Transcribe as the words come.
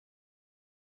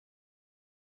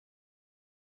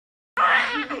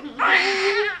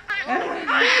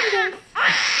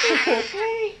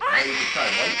try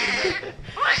white for a bit.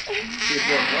 See if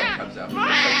more blood comes out.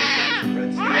 Red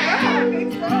skin.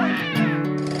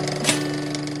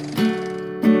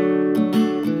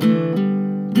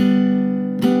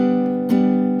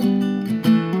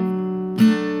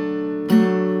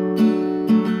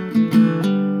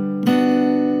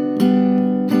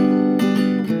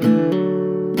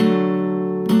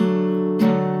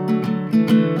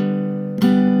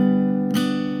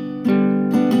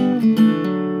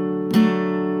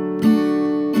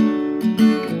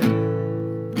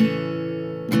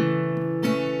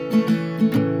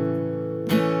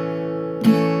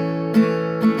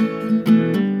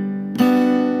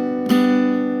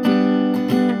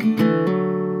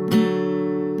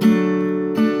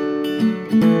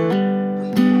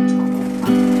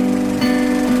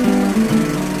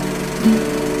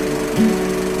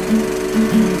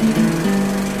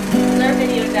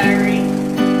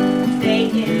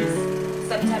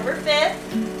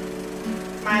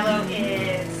 Milo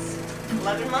is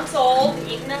 11 months old,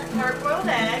 eating a hard-boiled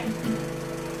egg,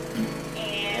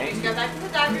 and we just got back from the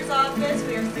doctor's office.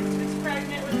 We are 6 weeks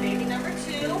pregnant with baby number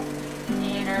 2,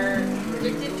 and our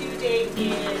predicted due date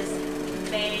is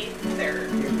May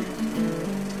 3rd.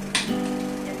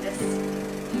 And this is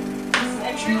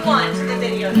entry 1 to the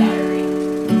video diary.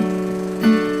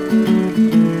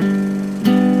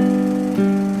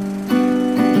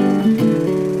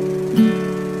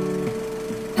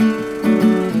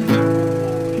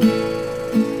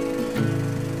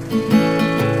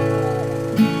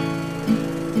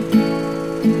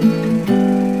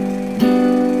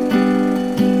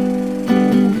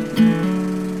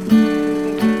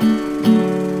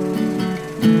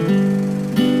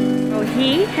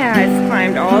 He has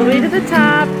climbed all the way to the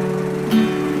top,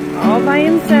 all by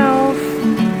himself.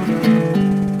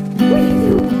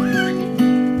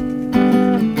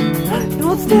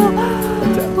 Hold still!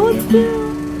 Hold still!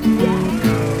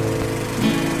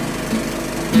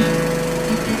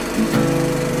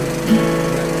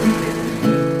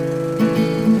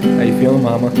 How you feeling,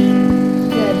 Mama?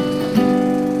 Good.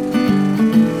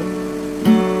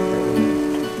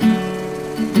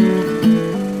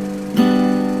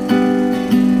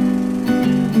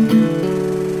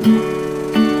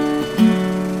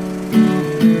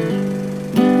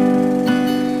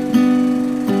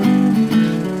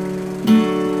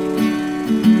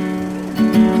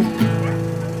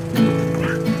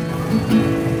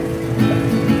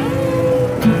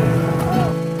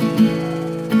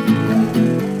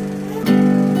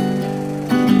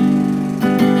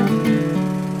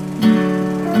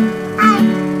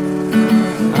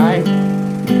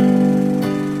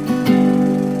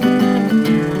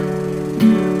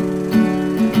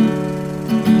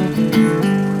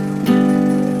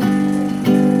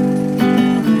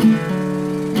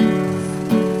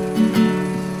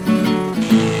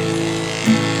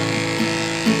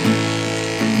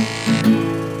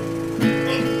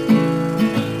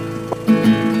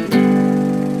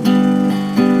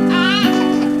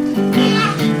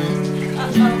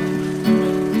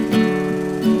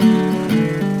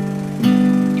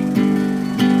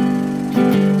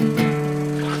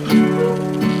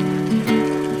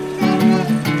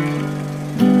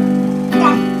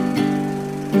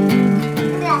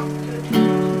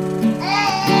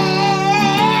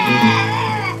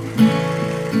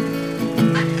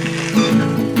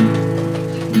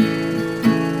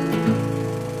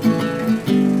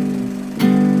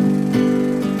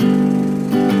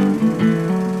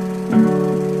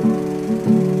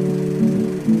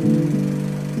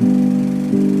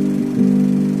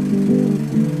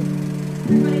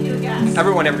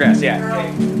 Everyone ever guess, yeah.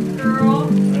 Girl.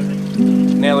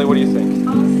 Natalie, what do you think?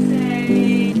 I'll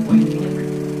say...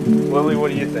 Lily,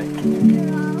 what do you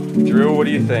think? Drew, what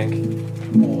do you think?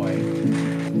 Boy.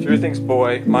 Drew thinks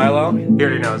boy. Milo? He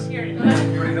already knows. He already knows.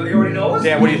 You already know us?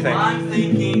 Dan, what do you think? I'm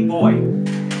thinking boy.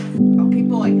 Okay,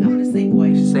 boy. I'm gonna say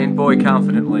boy. She's saying boy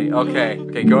confidently. Okay.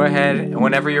 Okay, go ahead, and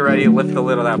whenever you're ready, lift the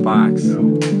lid of that box.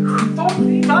 Don't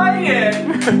tie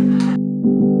it!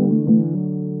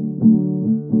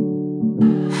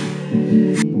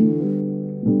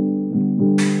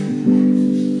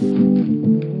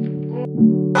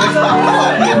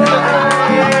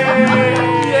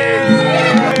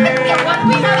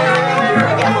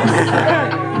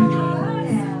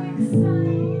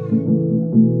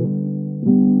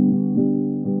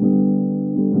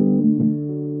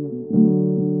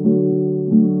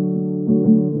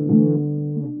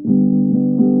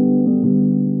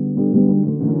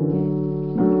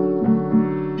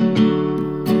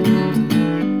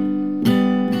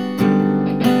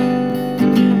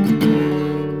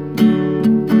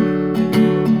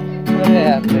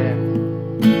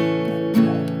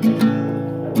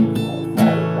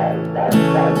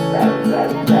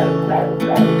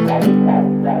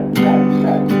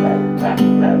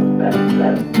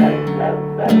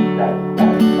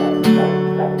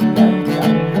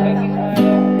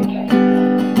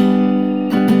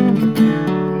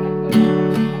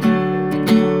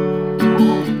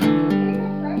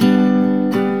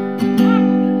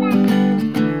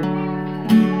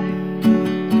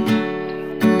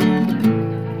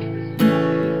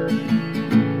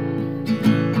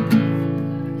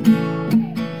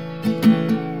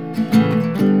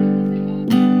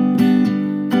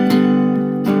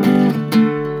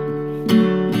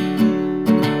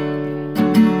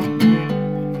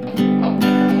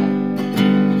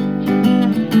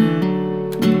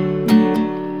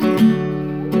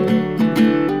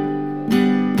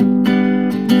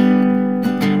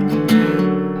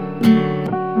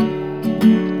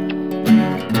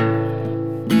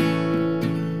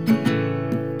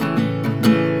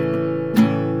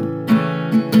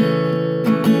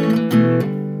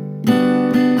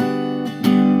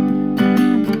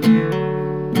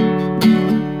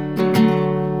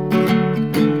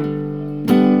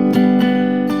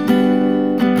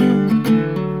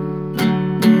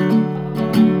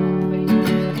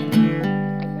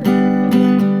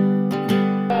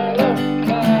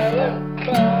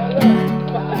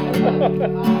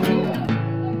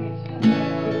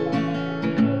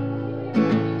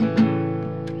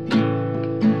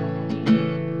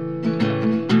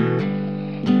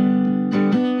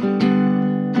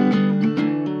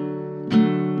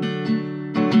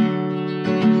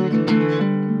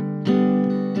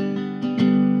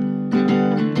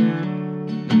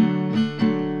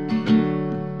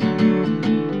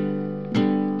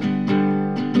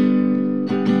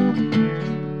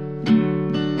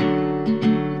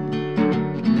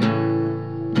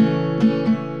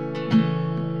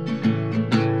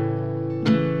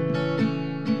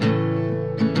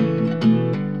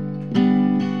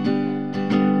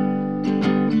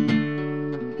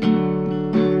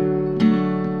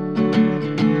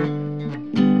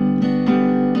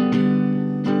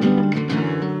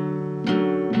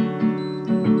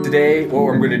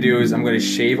 what I'm going to do is I'm going to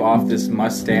shave off this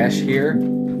mustache here.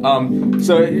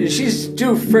 So she's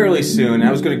due fairly soon.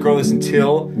 I was going to grow this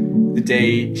until the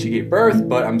day she gave birth,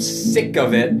 but I'm sick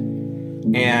of it,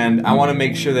 and I want to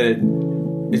make sure that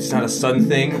it's not a sudden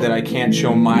thing, that I can't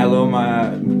show Milo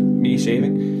me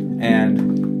shaving,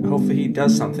 and hopefully he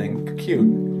does something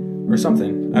cute or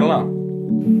something. I don't know.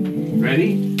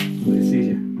 Ready? Let's see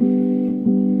you.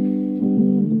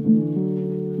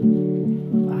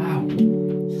 Wow.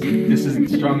 This isn't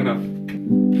strong enough.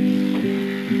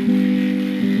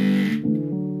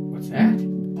 What's that?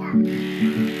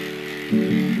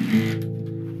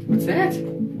 What's that?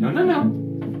 No, no, no.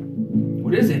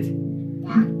 What is it?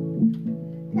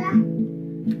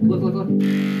 Look, look, look.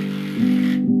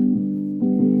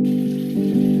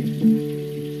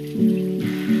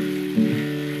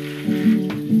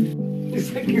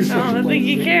 I don't think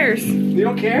he cares. You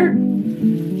don't care?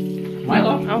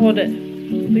 Milo? I'll hold it.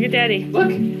 Look at Daddy. Look.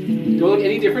 Do I look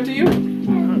any different to you? Oh,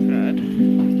 God.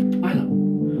 Milo.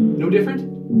 No different?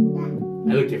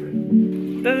 I look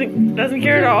different. Doesn't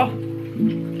care at all.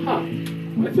 Huh.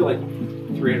 I feel like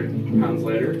 300 pounds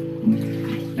lighter.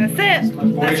 That's it. My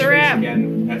boyish That's a face wrap.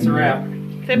 again. That's a wrap.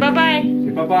 Say bye-bye.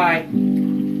 Say bye-bye.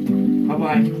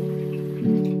 Bye-bye.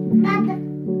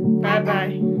 Bye-bye.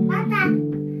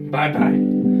 Bye-bye.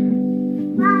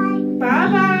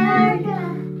 Bye-bye.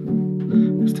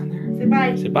 Who's down there? Say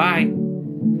bye. Say bye.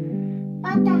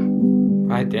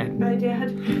 Bye, Dad. Bye, Dad.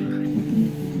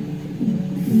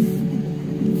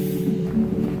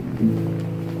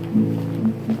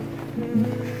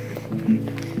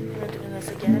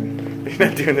 You're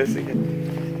not doing this again.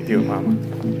 You do it, Mama.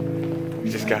 We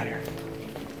just got here.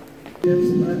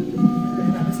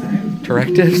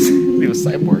 Directives? Leave a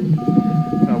sideboard?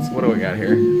 What do we got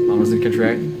here? Mama's in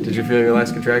contract. Did you feel your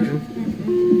last contraction?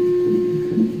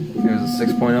 It was a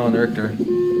 6.0 on the Richter.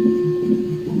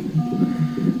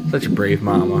 Such a brave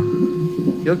mama.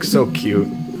 You look so cute.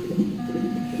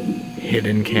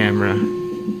 Hidden camera.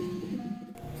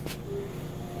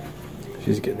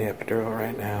 She's getting the epidural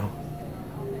right now.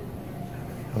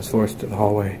 I was forced to the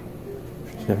hallway.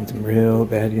 She's having some real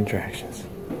bad contractions.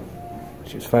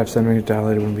 She was 5 centimeters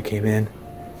dilated when we came in,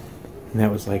 and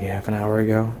that was like half an hour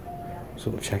ago. So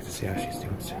we'll check to see how she's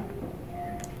doing soon.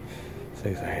 So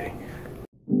exciting.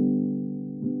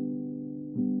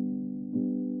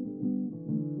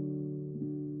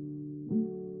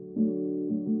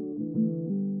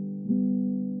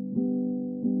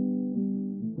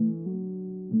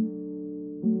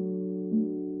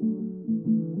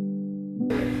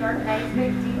 Nice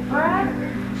big deep breath.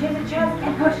 Chin to chest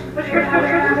and push. Push your 4, 5,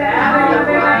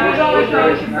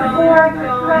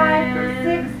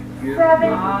 6, 7,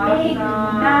 8,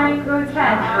 9, go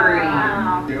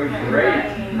 10. Doing great.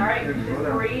 Alright, just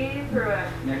breathe through it.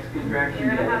 Next contraction.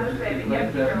 You're gonna have a baby. Yep,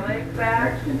 keep your legs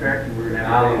back. Next contraction, we're gonna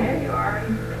have There you are.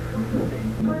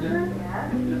 Push her. Yeah.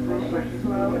 Push her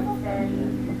slow and steady.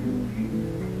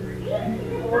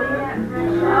 Holding that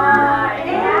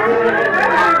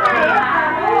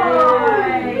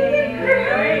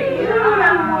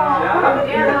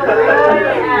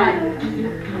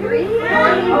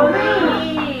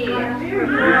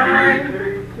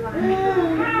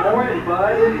Morning,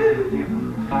 bud.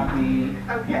 Copy.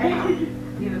 Okay.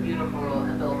 You have a beautiful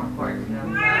umbilical cord, too.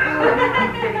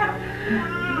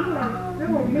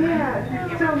 Oh, man.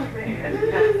 So bad.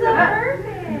 This is so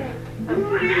perfect.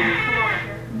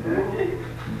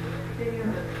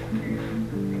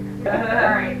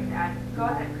 Alright, go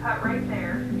ahead, cut right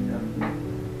there.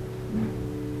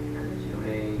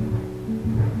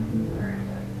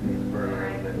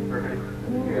 Perfect.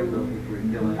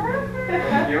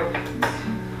 Thank you.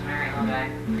 Alright, hold back.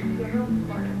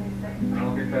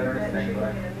 I'll get better in a second,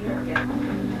 bud.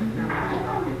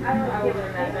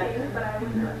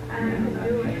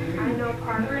 I know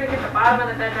part. We're gonna get the bottom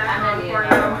of the bed back on for you,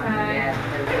 okay?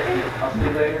 I'll see you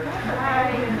later.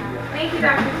 Bye. Thank you,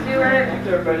 Dr. Stewart. Thanks,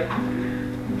 everybody.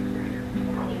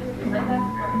 Just like that.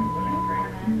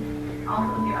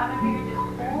 Also, with your other finger, just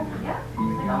hold. Yeah.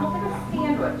 Just like almost like a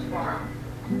sandwich form.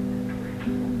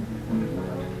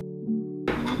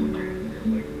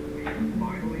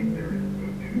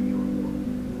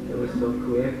 It was so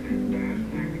quick.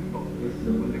 It was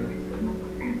so quick.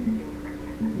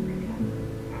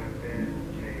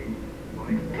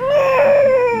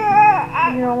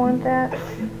 You don't want that?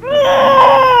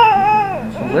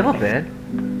 A little bit.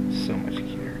 So much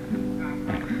cuter.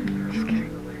 Just kidding.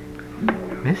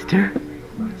 Mister.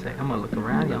 Say, I'm gonna look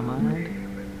around, y'all mind?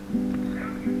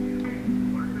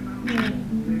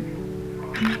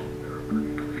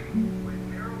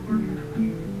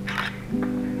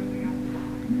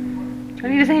 I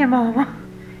need to say it, Mama.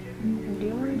 Do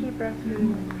you want to keep breastfeeding?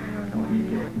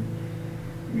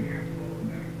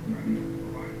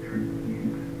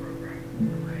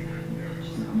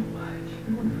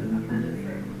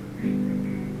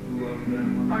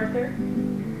 Arthur?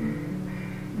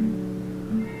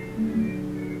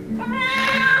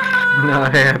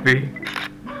 Not happy.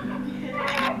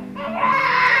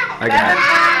 I got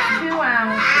 2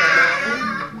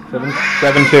 ounces.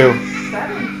 7.2.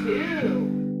 7.2.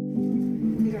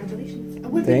 Congratulations.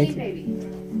 What's Thank the name, baby?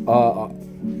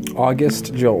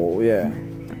 August Joel, yeah.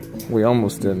 We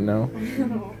almost didn't know.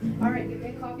 Alright, get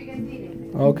that coffee, guys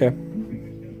eating. Okay.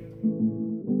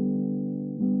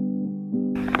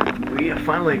 We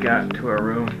finally got to our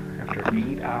room after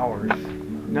 8 hours.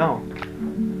 No.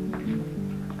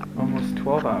 Almost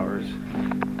 12 hours.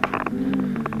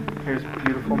 Here's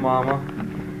beautiful mama.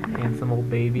 Handsome old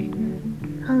baby.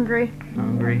 Hungry.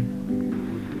 Hungry.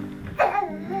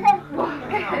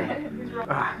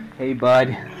 Hey,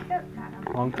 bud.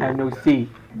 Long time no see.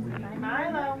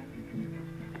 Milo.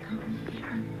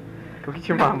 Go get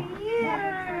your mom.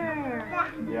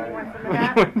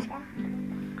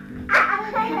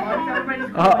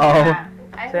 Uh-oh.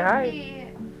 Say hi.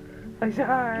 Say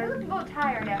hi. You looked a little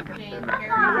tired after being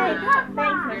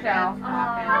Thanks, Michelle.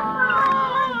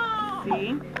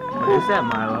 See? What is that,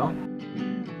 Milo?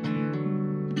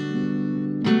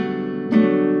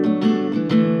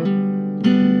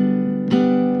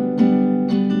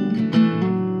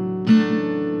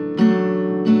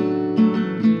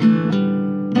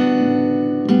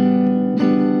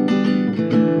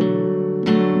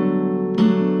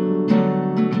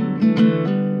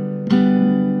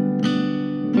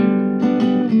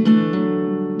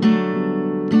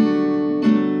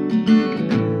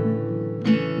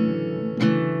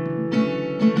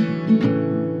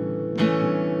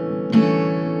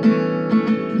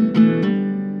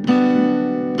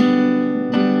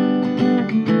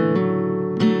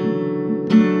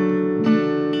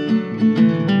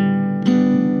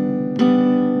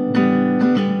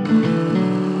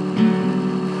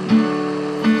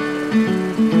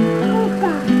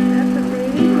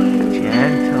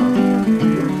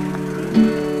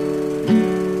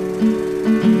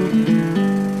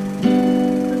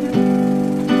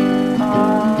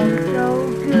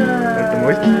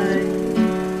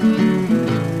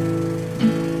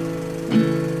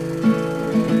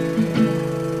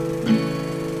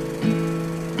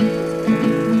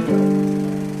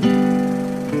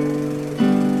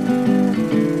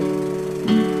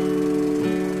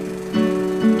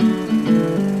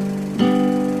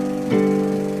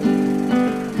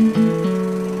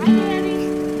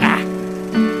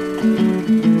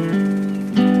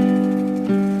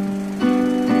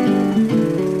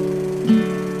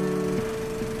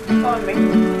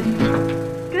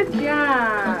 Good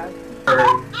job.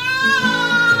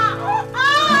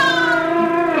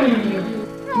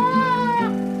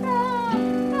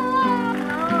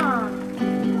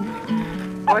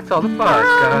 What's all the fuss,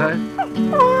 guys?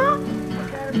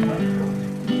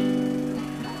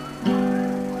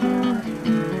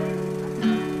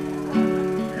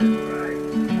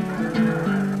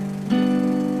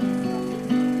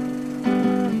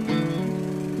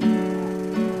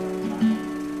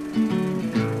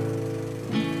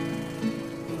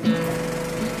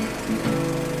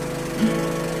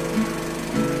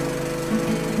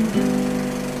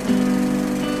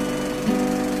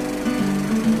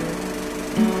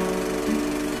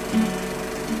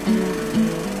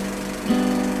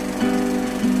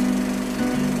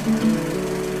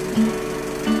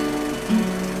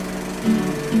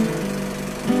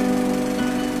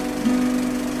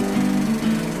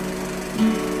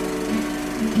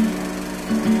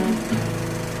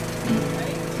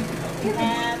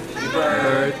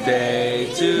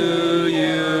 Birthday to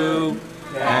you.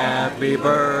 Happy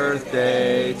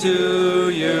birthday to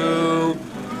you.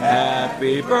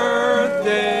 Happy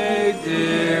birthday,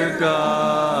 dear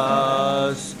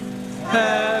Gus.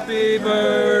 Happy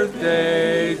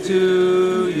birthday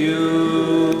to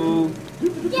you.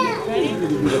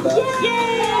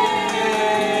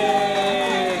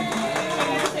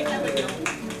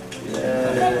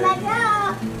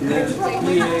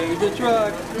 Yay, the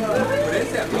truck. What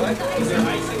is that, bud? Is there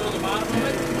icing on the bottom of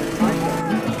it?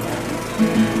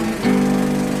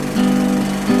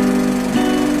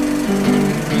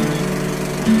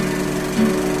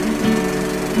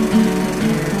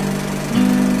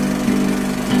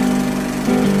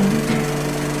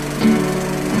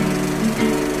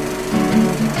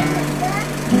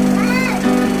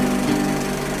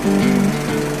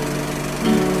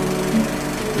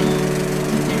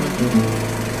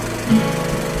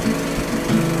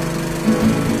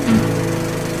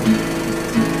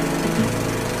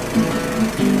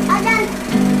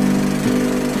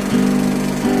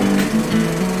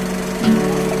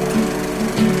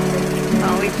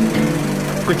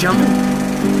 Quit jumping.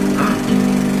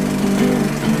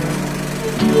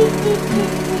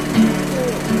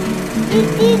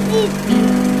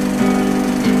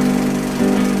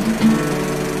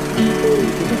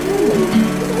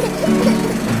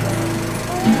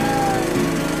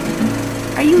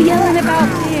 Are you yelling about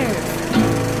bears?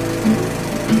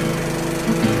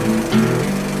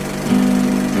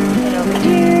 And over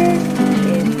here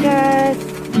is Gus.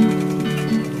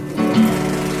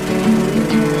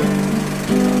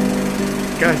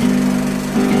 Gus,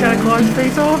 you gotta claw his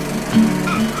face off?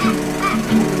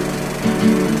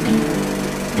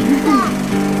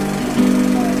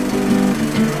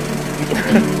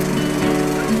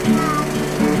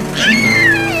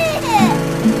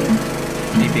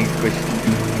 Anything squishy.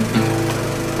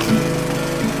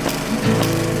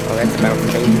 Oh, that's about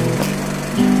baby.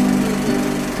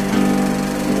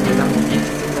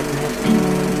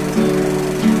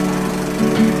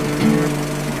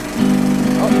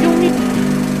 Oh, you need.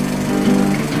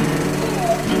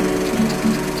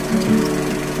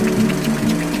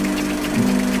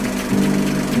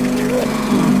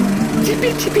 Tippy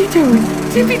tippy toes,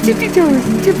 tippy tippy toes,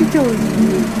 tippy toes.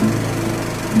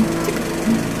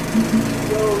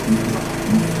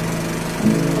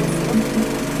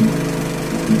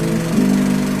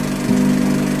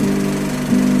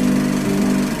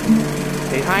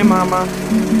 Say hi, Mama.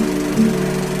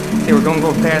 Say we're gonna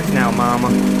go fast now, Mama.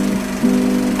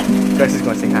 Gus is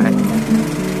gonna say hi.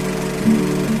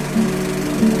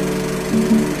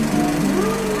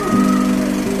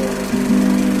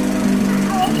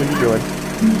 What are you doing?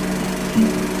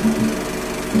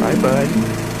 Hi, bud.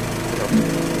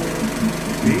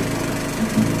 See?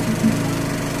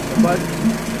 Hi, bud.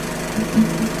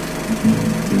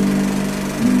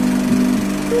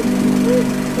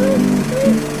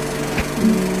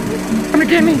 Come and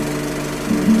get me!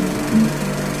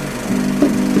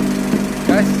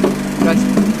 Gus? Gus?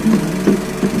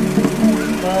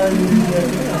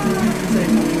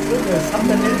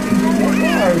 Something anything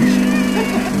large.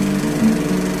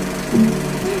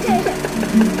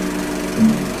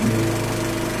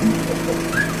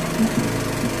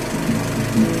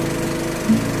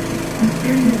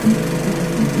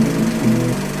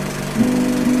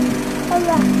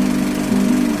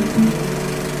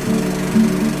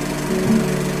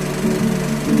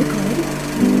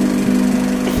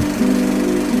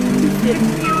 Is it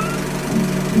good?